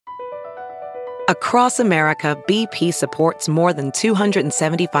Across America, BP supports more than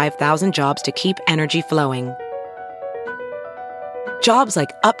 275,000 jobs to keep energy flowing. Jobs like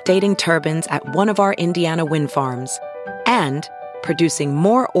updating turbines at one of our Indiana wind farms and producing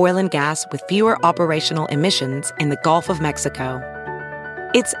more oil and gas with fewer operational emissions in the Gulf of Mexico.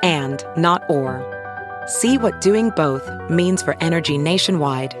 It's and, not or. See what doing both means for energy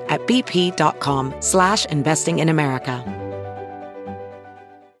nationwide at bp.com/investing in America.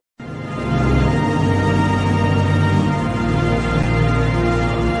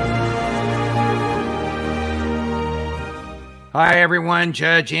 Hi, everyone.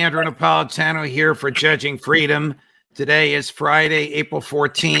 Judge Andrew Napolitano here for Judging Freedom. Today is Friday, April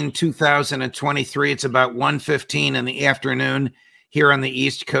 14, 2023. It's about 1:15 in the afternoon here on the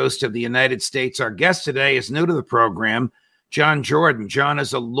East Coast of the United States. Our guest today is new to the program, John Jordan. John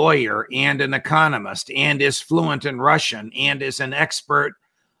is a lawyer and an economist and is fluent in Russian and is an expert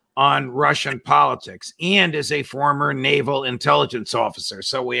on Russian politics and is a former naval intelligence officer.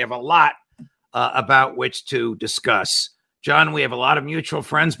 So we have a lot about which to discuss. John, we have a lot of mutual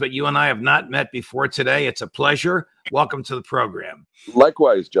friends, but you and I have not met before today. It's a pleasure. Welcome to the program.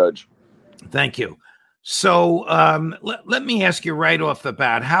 Likewise, Judge. Thank you. So let me ask you right off the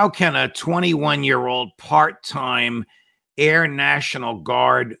bat, how can a 21-year-old part-time Air National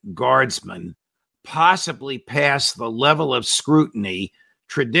Guard guardsman possibly pass the level of scrutiny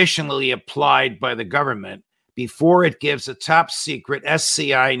traditionally applied by the government before it gives a top secret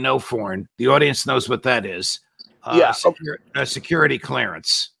SCI no foreign? The audience knows what that is. Security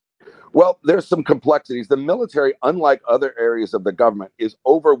clearance. Well, there's some complexities. The military, unlike other areas of the government, is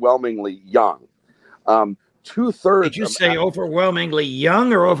overwhelmingly young. Two-thirds. Did you say overwhelmingly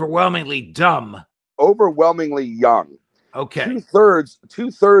young or overwhelmingly dumb? Overwhelmingly young. Okay.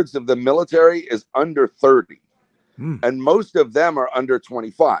 Two-thirds of the military is under 30, and most of them are under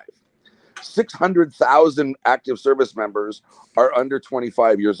 25. 600,000 active service members are under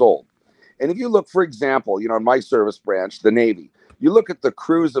 25 years old. And if you look, for example, in my service branch, the Navy, you look at the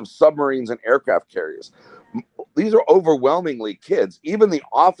crews of submarines and aircraft carriers. These are overwhelmingly kids. Even the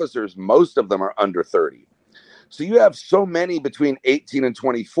officers, most of them are under 30. So you have so many between 18 and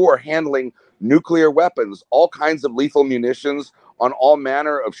 24 handling nuclear weapons, all kinds of lethal munitions on all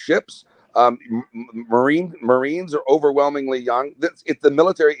manner of ships. Marines are overwhelmingly young. The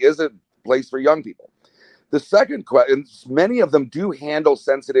military is a place for young people. The second question, many of them do handle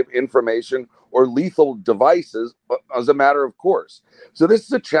sensitive information or lethal devices as a matter of course. So this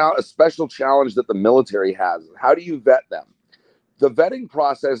is a special challenge that the military has. How do you vet them? The vetting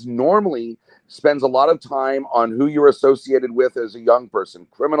process normally spends a lot of time on who you're associated with as a young person,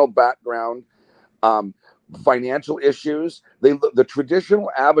 criminal background, financial issues. The traditional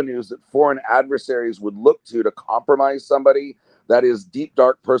avenues that foreign adversaries would look to compromise somebody, that is deep,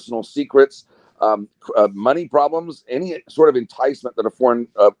 dark personal secrets, money problems, any sort of enticement that a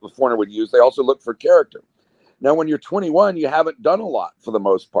foreigner would use. They also look for character. Now, when you're 21, you haven't done a lot for the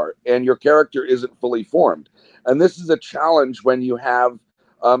most part, and your character isn't fully formed. And this is a challenge when you have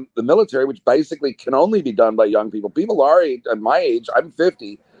the military, which basically can only be done by young people. People our age, at my age, I'm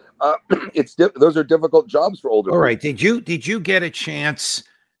 50. Those are difficult jobs for older people. All right. Did you get a chance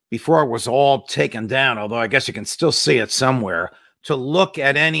before it was all taken down, although I guess you can still see it somewhere, to look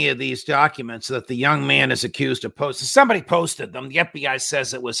at any of these documents that the young man is accused of posting? Somebody posted them. The FBI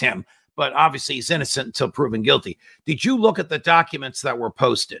says it was him, but obviously he's innocent until proven guilty. Did you look at the documents that were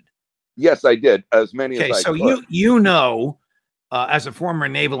posted? Yes, I did. As many as I so could. you know, as a former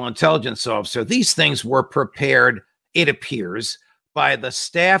naval intelligence officer, these things were prepared, it appears, by the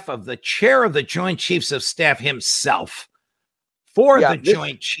staff of the chair of the Joint Chiefs of Staff himself. The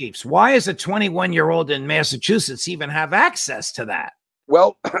Joint Chiefs. Why does a 21-year-old in Massachusetts even have access to that?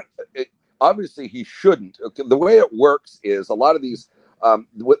 Well, obviously he shouldn't. The way it works is a lot of these,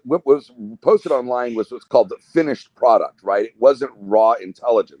 what was posted online was what's called the finished product, right? It wasn't raw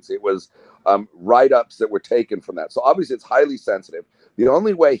intelligence. It was write-ups that were taken from that. So obviously it's highly sensitive. The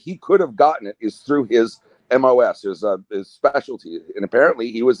only way he could have gotten it is through his MOS, his specialty. And apparently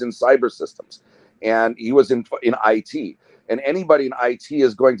he was in cyber systems and he was in IT. And anybody in IT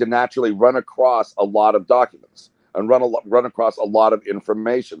is going to naturally run across a lot of documents and run across a lot of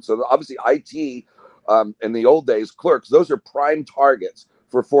information. So obviously IT, in the old days, clerks, those are prime targets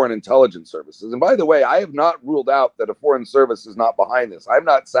for foreign intelligence services. And by the way, I have not ruled out that a foreign service is not behind this. I'm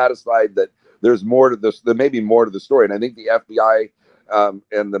not satisfied that there's more to this. There may be more to the story. And I think the FBI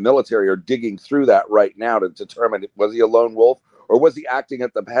and the military are digging through that right now to determine, was he a lone wolf or was he acting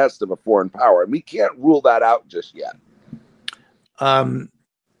at the behest of a foreign power? And we can't rule that out just yet. The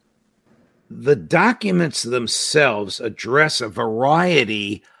documents themselves address a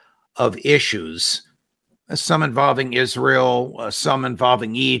variety of issues, some involving Israel, some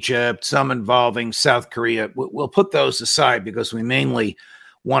involving Egypt, some involving South Korea. We'll put those aside because we mainly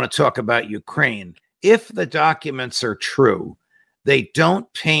want to talk about Ukraine. If the documents are true, they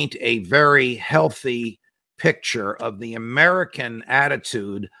don't paint a very healthy picture of the American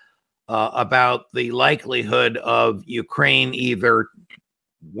attitude about the likelihood of Ukraine either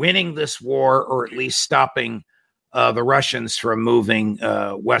winning this war or at least stopping the Russians from moving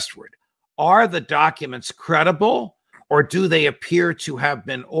westward. Are the documents credible, or do they appear to have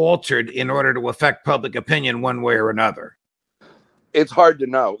been altered in order to affect public opinion one way or another? It's hard to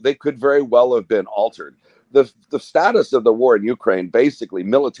know. They could very well have been altered. The status of the war in Ukraine, basically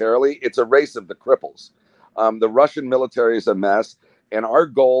militarily, it's a race of the cripples. The Russian military is a mess. And our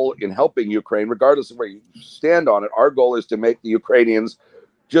goal in helping Ukraine, regardless of where you stand on it, our goal is to make the Ukrainians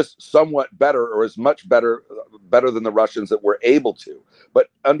just somewhat better, or as much better than the Russians that we're able to. But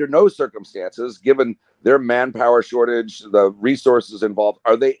under no circumstances, given their manpower shortage, the resources involved,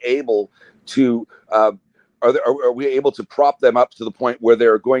 are they able to are we able to prop them up to the point where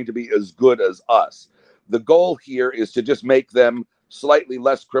they're going to be as good as us? The goal here is to just make them slightly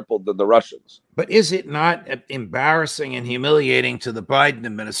less crippled than the Russians. But is it not embarrassing and humiliating to the Biden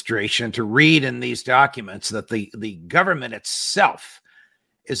administration to read in these documents that the government itself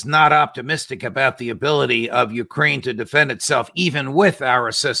is not optimistic about the ability of Ukraine to defend itself, even with our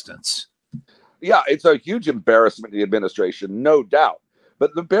assistance? Yeah, it's a huge embarrassment to the administration, no doubt.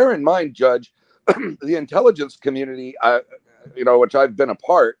 But bear in mind, Judge, the intelligence community, which I've been a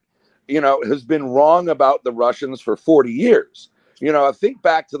part, has been wrong about the Russians for 40 years. I think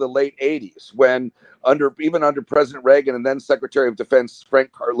back to the late 80s when even under President Reagan and then Secretary of Defense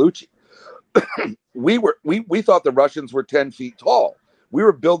Frank Carlucci, we thought the Russians were 10 feet tall. We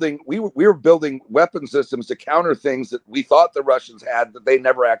were building weapon systems to counter things that we thought the Russians had that they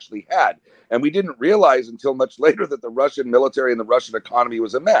never actually had. And we didn't realize until much later that the Russian military and the Russian economy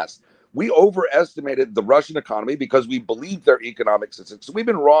was a mess. We overestimated the Russian economy because we believed their economic success. So we've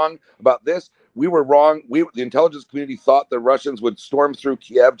been wrong about this. We were wrong. The intelligence community thought the Russians would storm through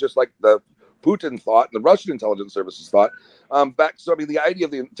Kiev, just like the Putin thought and the Russian intelligence services thought. The idea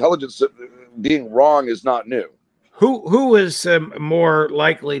of the intelligence being wrong is not new. Who is more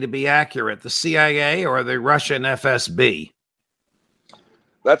likely to be accurate, the CIA or the Russian FSB?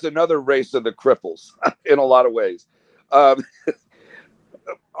 That's another race of the cripples in a lot of ways.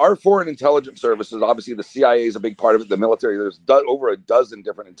 Our foreign intelligence services, obviously the CIA is a big part of it, the military, there's over a dozen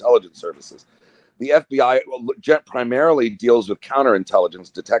different intelligence services. The FBI primarily deals with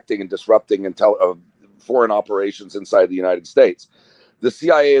counterintelligence, detecting and disrupting foreign operations inside the United States. The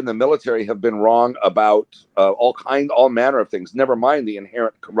CIA and the military have been wrong about all manner of things, never mind the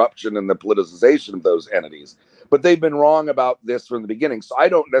inherent corruption and the politicization of those entities. But they've been wrong about this from the beginning. So I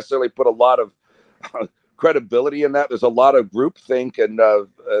don't necessarily put a lot of credibility in that. There's a lot of groupthink and a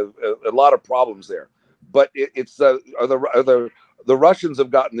lot of problems there. But the Russians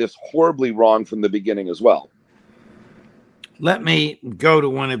have gotten this horribly wrong from the beginning as well. Let me go to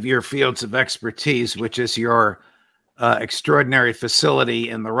one of your fields of expertise, which is your extraordinary facility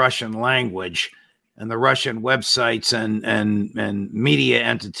in the Russian language and the Russian websites and media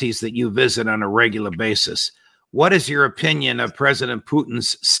entities that you visit on a regular basis. What is your opinion of President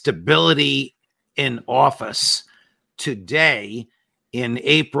Putin's stability in office today in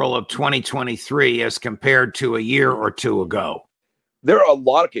April of 2023 as compared to a year or two ago? There are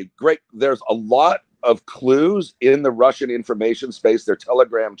there's a lot of clues in the Russian information space, their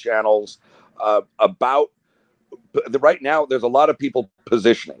Telegram channels right now. There's a lot of people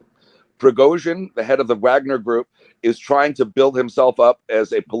positioning. Prigozhin, the head of the Wagner Group, is trying to build himself up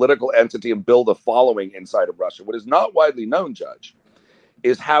as a political entity and build a following inside of Russia. What is not widely known, Judge,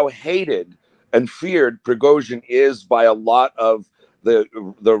 is how hated and feared Prigozhin is by a lot of the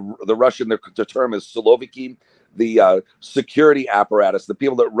Russian, the term is Siloviki, the security apparatus, the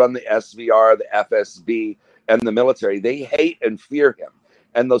people that run the SVR, the FSB, and the military. They hate and fear him.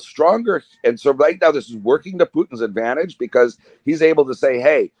 And so right now this is working to Putin's advantage because he's able to say,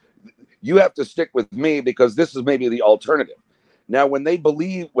 hey, you have to stick with me because this is maybe the alternative. Now, when they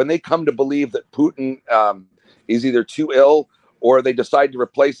come to believe that Putin is either too ill or they decide to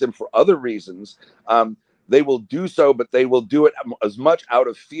replace him for other reasons, they will do so, but they will do it as much out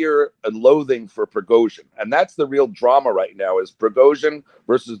of fear and loathing for Prigozhin. And that's the real drama right now, is Prigozhin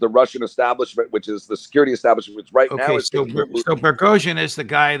versus the Russian establishment, which is the security establishment, which now is... So Prigozhin is the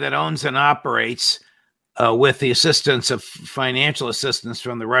guy that owns and operates, with the assistance of financial assistance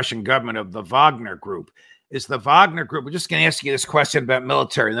from the Russian government, of the Wagner Group. Is the Wagner Group... We're just going to ask you this question about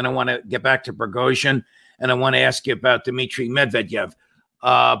military, then I want to get back to Prigozhin, and I want to ask you about Dmitry Medvedev.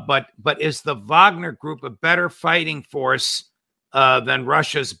 But is the Wagner Group a better fighting force than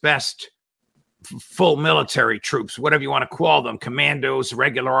Russia's best full military troops, whatever you want to call them, commandos,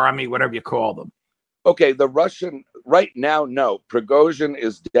 regular army, whatever you call them? Okay, the Russian right now, no. Prigozhin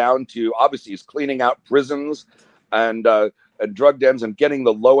is down to, obviously, he's cleaning out prisons and drug dens and getting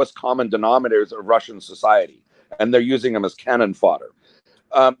the lowest common denominators of Russian society, and they're using them as cannon fodder.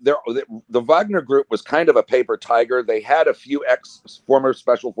 The Wagner Group was kind of a paper tiger. They had a few former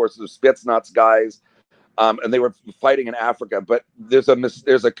special forces, Spetsnaz guys, and they were fighting in Africa. But there's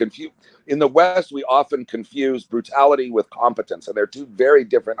a confusion. In the West, we often confuse brutality with competence, and they're two very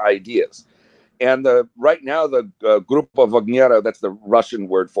different ideas. And right now, the Grupa Wagner, that's the Russian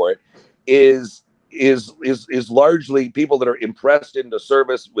word for it, is largely people that are impressed into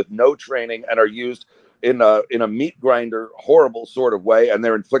service with no training and are used in a meat grinder, horrible sort of way, and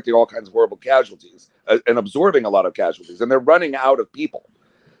they're inflicting all kinds of horrible casualties and absorbing a lot of casualties, and they're running out of people.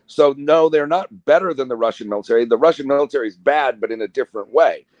 So no, they're not better than the Russian military. The Russian military is bad, but in a different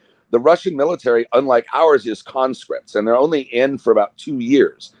way. The Russian military, unlike ours, is conscripts, and they're only in for about 2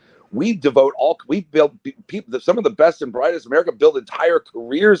 years. We build people, some of the best and brightest America build entire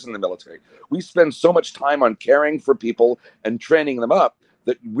careers in the military. We spend so much time on caring for people and training them up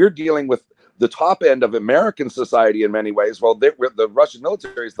that we're dealing with the top end of American society in many ways, while the Russian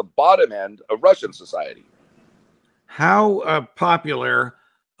military is the bottom end of Russian society. How popular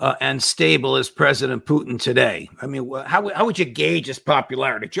and stable is President Putin today? I mean, how would you gauge his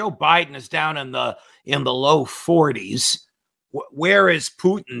popularity? Joe Biden is down in the low 40s. Where is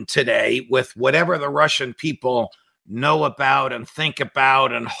Putin today with whatever the Russian people know about and think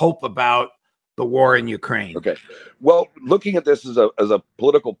about and hope about the war in Ukraine? Okay. Well, looking at this as a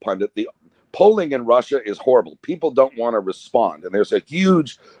political pundit, the polling in Russia is horrible. People don't want to respond. And there's a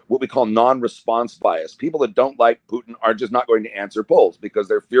huge, what we call non-response bias. People that don't like Putin are just not going to answer polls because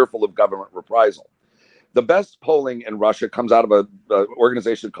they're fearful of government reprisal. The best polling in Russia comes out of an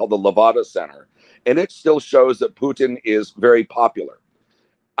organization called the Levada Center. And it still shows that Putin is very popular.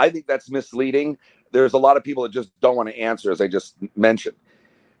 I think that's misleading. There's a lot of people that just don't want to answer, as I just mentioned.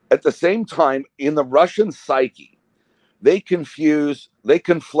 At the same time, in the Russian psyche, they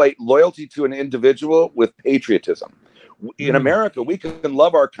conflate loyalty to an individual with patriotism. In America, we can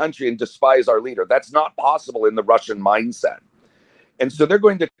love our country and despise our leader. That's not possible in the Russian mindset. And so they're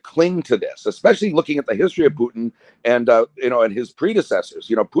going to cling to this, especially looking at the history of Putin and and his predecessors.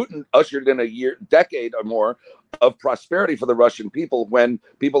 Putin ushered in a decade or more of prosperity for the Russian people when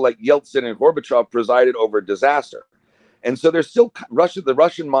people like Yeltsin and Gorbachev presided over disaster. And so there's still the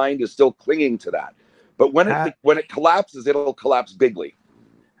Russian mind is still clinging to that. But when it collapses, it'll collapse bigly.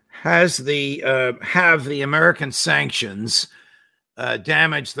 Have the American sanctions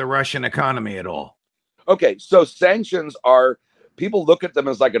damaged the Russian economy at all? Okay, so sanctions are. People look at them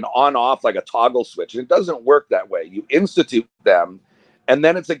as like an on-off, like a toggle switch. And it doesn't work that way. You institute them, and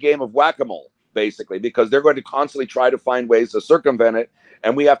then it's a game of whack-a-mole, basically, because they're going to constantly try to find ways to circumvent it.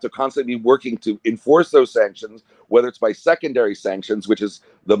 And we have to constantly be working to enforce those sanctions, whether it's by secondary sanctions, which is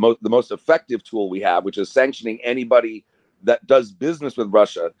the most effective tool we have, which is sanctioning anybody that does business with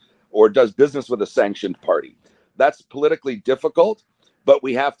Russia or does business with a sanctioned party. That's politically difficult, but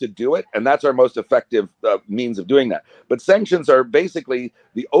we have to do it, and that's our most effective means of doing that. But sanctions are basically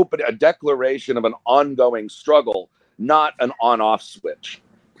a declaration of an ongoing struggle, not an on-off switch.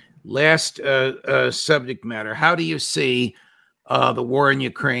 Last subject matter: how do you see the war in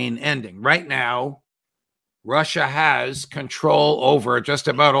Ukraine ending? Right now, Russia has control over just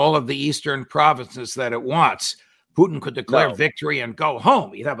about all of the eastern provinces that it wants. Putin could declare victory and go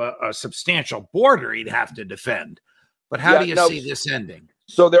home. He'd have a substantial border he'd have to defend. But how do you see this ending?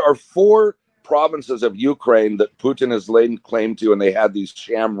 So there are 4 provinces of Ukraine that Putin has laid claim to, and they had these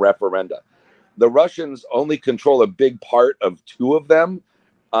sham referenda. The Russians only control a big part of 2 of them,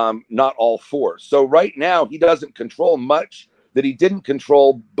 not all 4. So right now, he doesn't control much that he didn't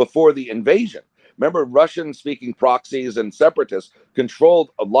control before the invasion. Remember, Russian-speaking proxies and separatists controlled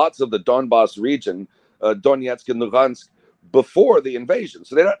lots of the Donbas region, Donetsk and Luhansk, before the invasion.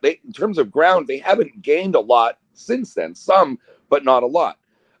 So they in terms of ground, they haven't gained a lot since then, some, but not a lot.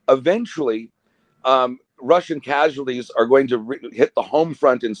 Eventually, Russian casualties are going to hit the home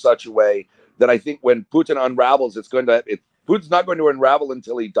front in such a way that I think when Putin unravels, Putin's not going to unravel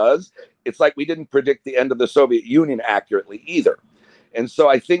until he does. It's like we didn't predict the end of the Soviet Union accurately either. And so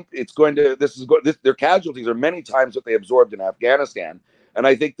I think their casualties are many times what they absorbed in Afghanistan. And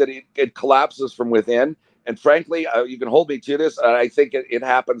I think that it collapses from within. And frankly, you can hold me to this. I think it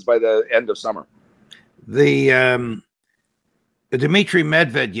happens by the end of summer. The Dmitry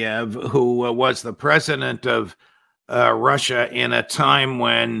Medvedev, who was the president of Russia in a time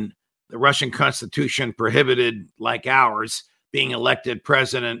when the Russian Constitution prohibited, like ours, being elected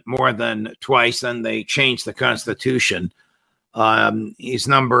president more than twice, and they changed the Constitution. He's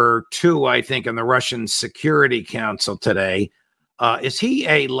number 2, I think, in the Russian Security Council today. Is he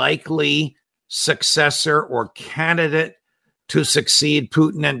a likely successor or candidate to succeed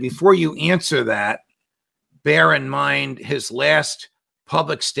Putin? And before you answer that, bear in mind his last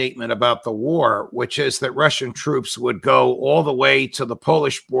public statement about the war, which is that Russian troops would go all the way to the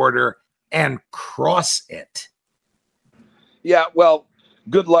Polish border and cross it. Yeah, well,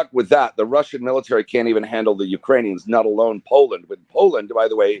 good luck with that. The Russian military can't even handle the Ukrainians, not alone Poland. But Poland, by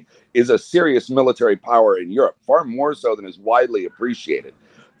the way, is a serious military power in Europe, far more so than is widely appreciated.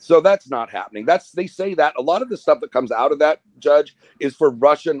 So that's not happening. They say that a lot of the stuff that comes out of that, Judge, is for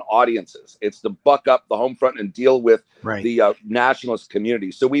Russian audiences. It's to buck up the home front and deal with the nationalist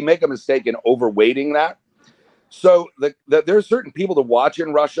community. So we make a mistake in overweighting that. So there are certain people to watch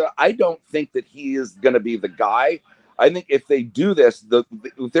in Russia. I don't think that he is going to be the guy. I think if they do this,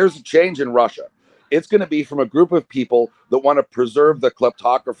 if there's a change in Russia, it's going to be from a group of people that want to preserve the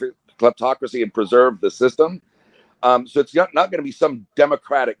kleptocracy and preserve the system. So it's not going to be some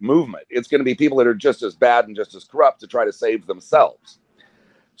democratic movement. It's going to be people that are just as bad and just as corrupt to try to save themselves.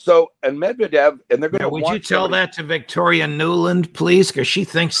 So, and Medvedev, and they're going to. Would you tell that to Victoria Nuland, please? Because she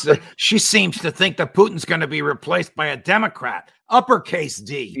seems to think that Putin's going to be replaced by a Democrat, uppercase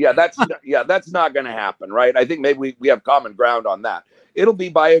D. Yeah, that's not going to happen, right? I think maybe we have common ground on that. It'll be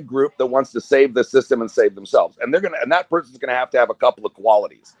by a group that wants to save the system and save themselves, and that person's going to have a couple of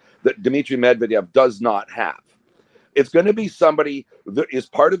qualities that Dmitry Medvedev does not have. It's going to be somebody that is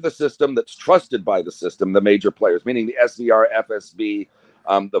part of the system that's trusted by the system, the major players, meaning the SVR, FSB,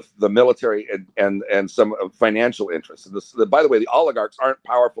 the military, and some financial interests. By the way, the oligarchs aren't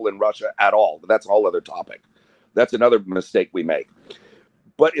powerful in Russia at all. But that's a whole other topic. That's another mistake we make.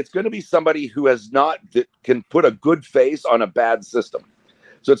 But it's going to be somebody who that can put a good face on a bad system.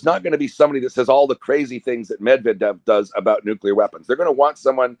 So it's not going to be somebody that says all the crazy things that Medvedev does about nuclear weapons. They're going to want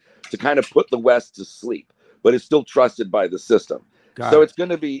someone to kind of put the West to sleep, but is still trusted by the system. It's going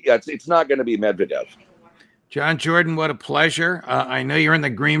to be, it's not going to be Medvedev. John Jordan, what a pleasure. I know you're in the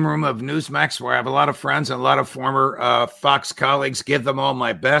green room of Newsmax, where I have a lot of friends and a lot of former Fox colleagues. Give them all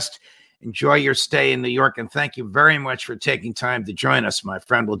my best. Enjoy your stay in New York, and thank you very much for taking time to join us, my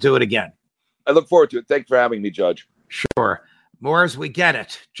friend. We'll do it again. I look forward to it. Thanks for having me, Judge. Sure. More as we get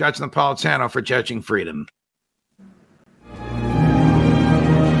it. Judge Napolitano for Judging Freedom.